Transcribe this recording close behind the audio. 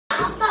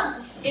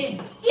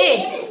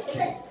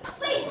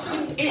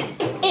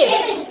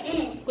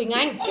Quỳnh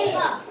Anh.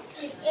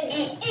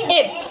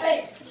 Ip.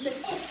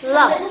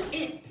 Love.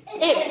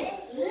 Ip.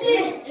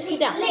 Sit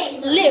down.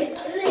 Lip.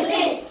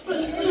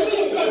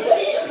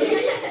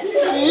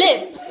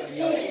 Lip.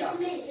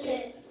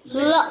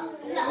 Love.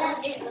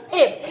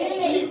 Ip.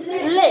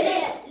 Lip.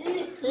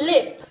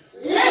 Lip.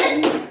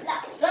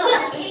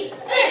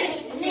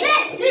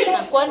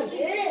 Now, Quân,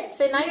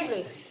 say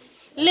nicely.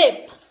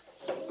 Lip.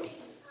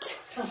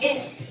 Ip.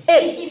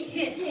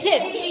 Tip.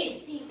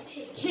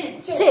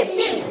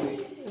 Tip.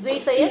 Duy,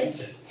 say it.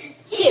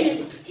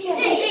 Tip.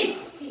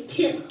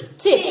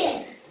 Tip.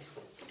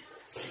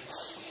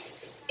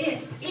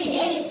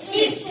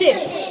 Sip. Sip.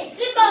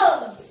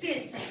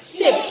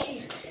 Sip.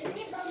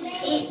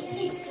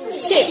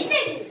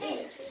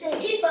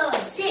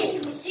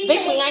 Vic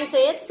Quỳnh Anh,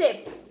 say it. Sip.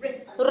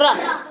 R.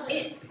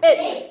 It.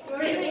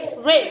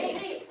 Rip.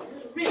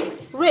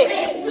 Rip.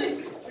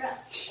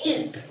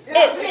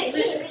 It.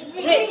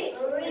 Rip.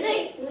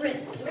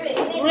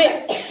 Rip.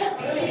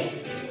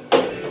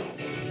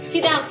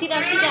 Sit down, sit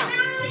down, sit down.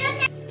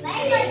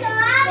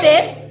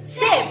 Sit.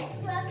 Sit.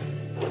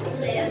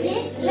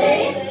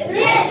 Lip.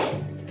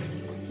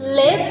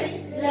 Lip.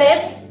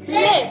 Lip.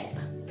 Lip.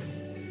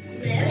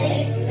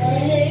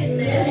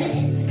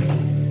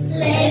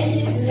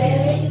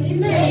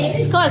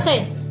 Come on, say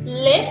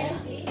lip.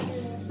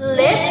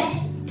 Lip.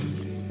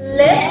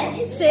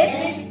 Lip. Sip.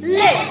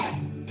 Lip.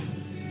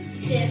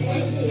 Sip.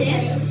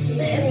 Sip.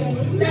 Lip.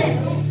 Lip.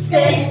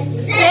 Sip.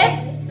 Sip.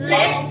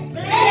 Lip.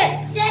 Lip.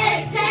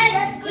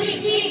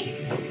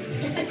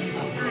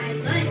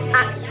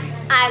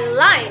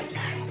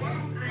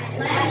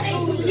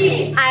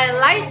 I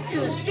like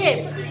to sip.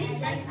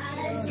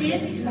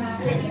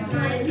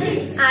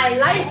 I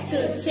like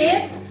to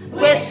sip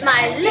with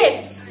my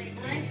lips.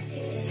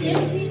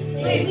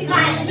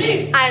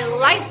 I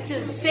like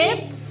to sip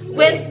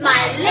with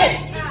my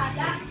lips.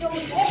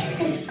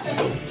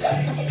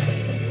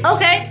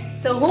 Okay,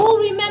 so who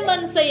remember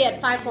and say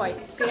it? 5 points.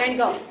 Quỳnh Anh,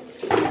 go.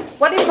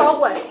 What is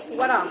 4 words?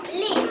 What are?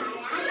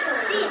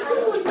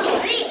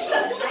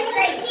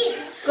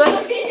 Good.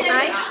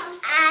 I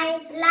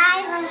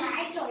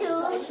like to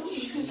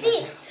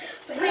sip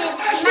with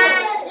my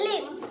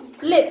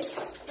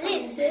lips.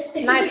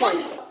 9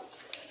 points.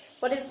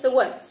 What is the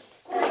word?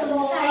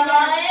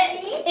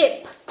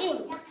 Ip.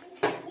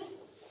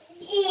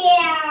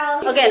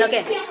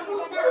 Again.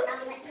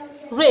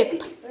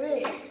 Rip.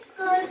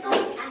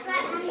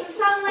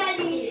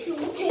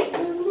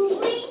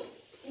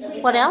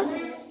 What else?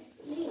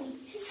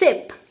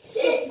 Sip.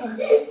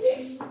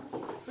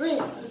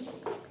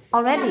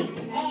 Already.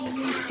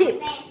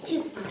 Tip.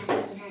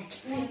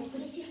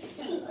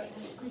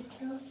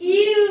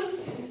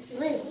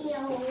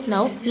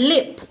 No.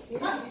 Lip.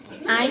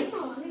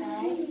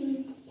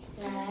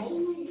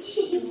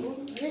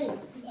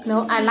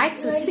 I like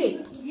to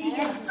sip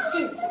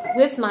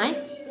with my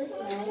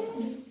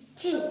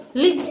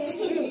lips.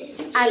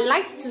 I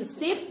like to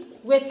sip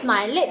with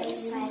my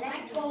lips.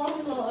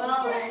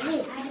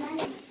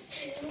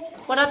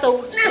 What are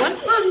those ones?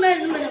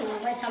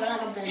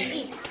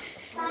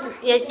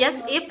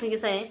 Yes, if you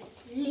say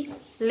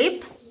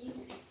lip,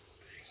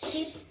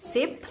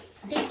 sip,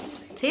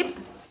 tip,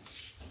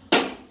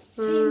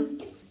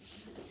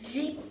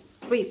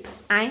 rip.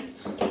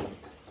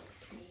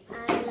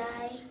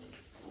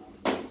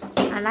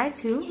 I like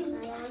to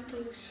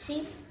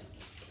sip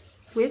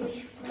with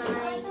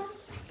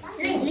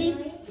my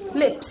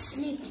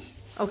lips.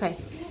 Okay.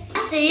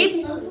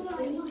 Sip,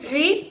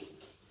 rip,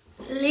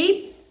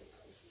 lip,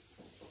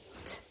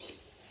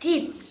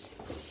 tip.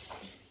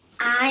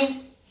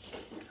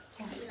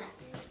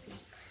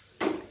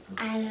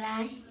 I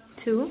like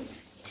to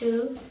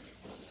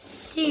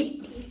sip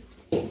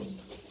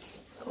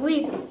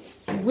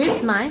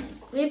with my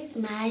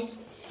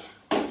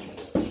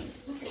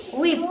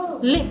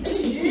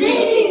lips.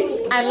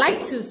 I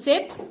like to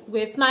sip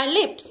with my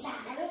lips.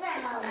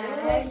 I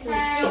like to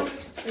sip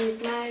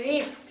with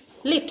my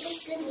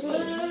Lips.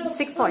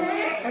 6 points.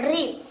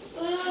 Rip.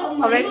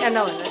 Already,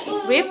 no.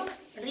 Rip.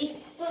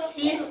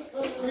 Sip,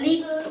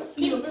 lip,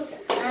 tip.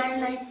 I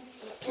like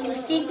to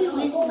sip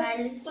with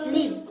my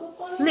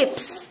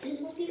Lips.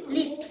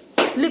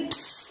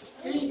 Lips.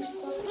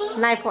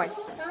 9 points.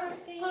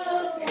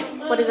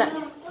 What is that?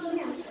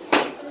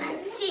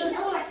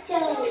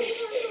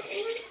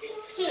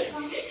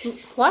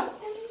 What?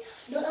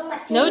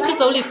 No, it is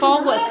only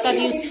 4 words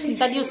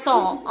that you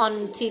saw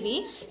on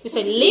TV. You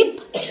say lip,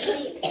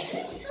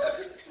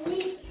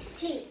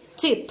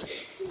 tip,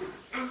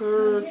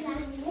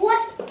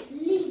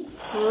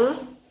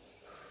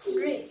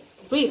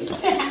 rip,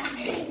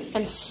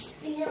 and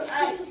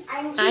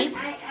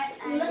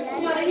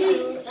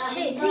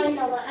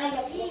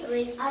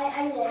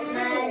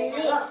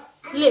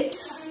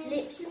lips.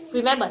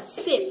 Remember,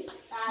 sip.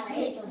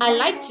 I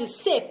like to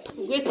sip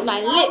with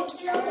my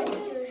lips.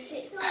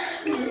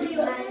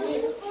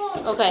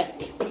 Okay,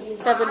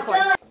 7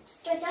 points.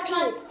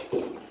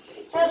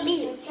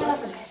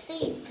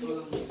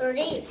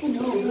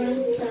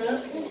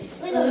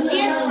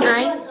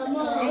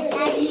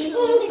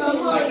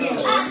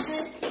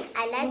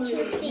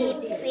 sleep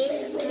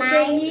with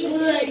my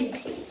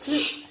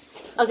lips.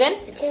 Again?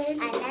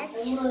 I like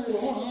to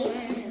sleep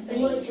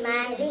with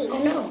my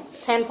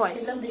lips. 10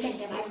 points.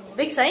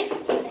 Vic say?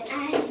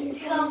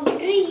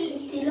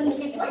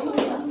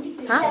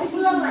 Hả?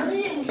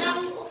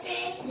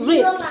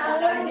 Rip.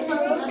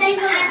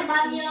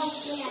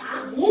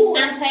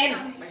 And 10.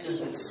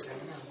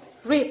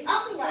 Rip.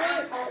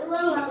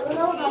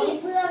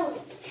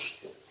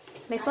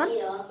 Next one.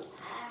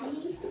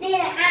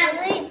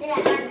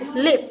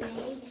 Lip.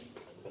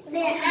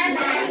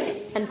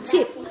 And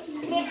tip.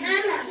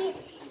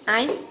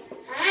 I.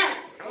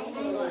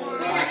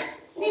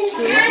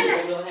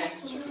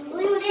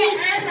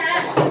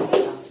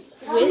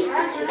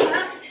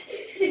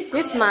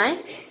 With my.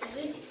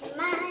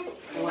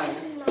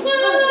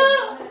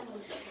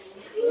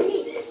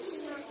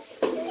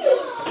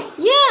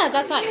 Yeah,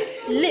 that's right.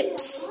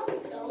 Lips.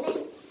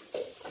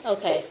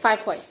 Okay, 5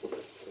 points.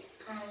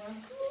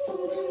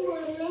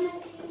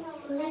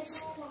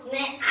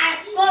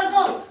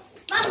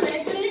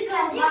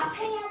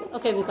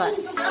 Okay, we got.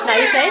 Now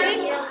you say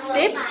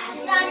sip,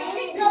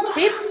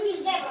 tip,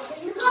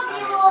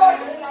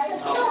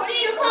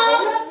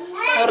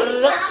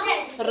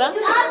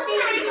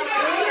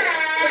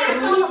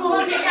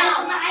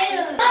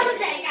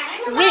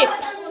 rip,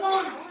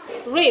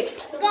 rip.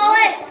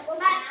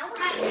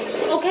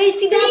 Okay,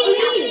 sit down,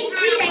 please.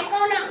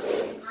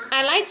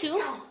 I like to.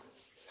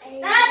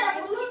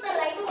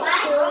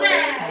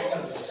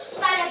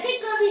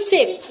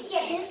 Sip.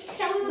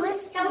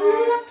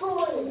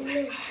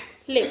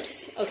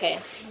 Lips. Okay.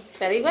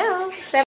 Very well.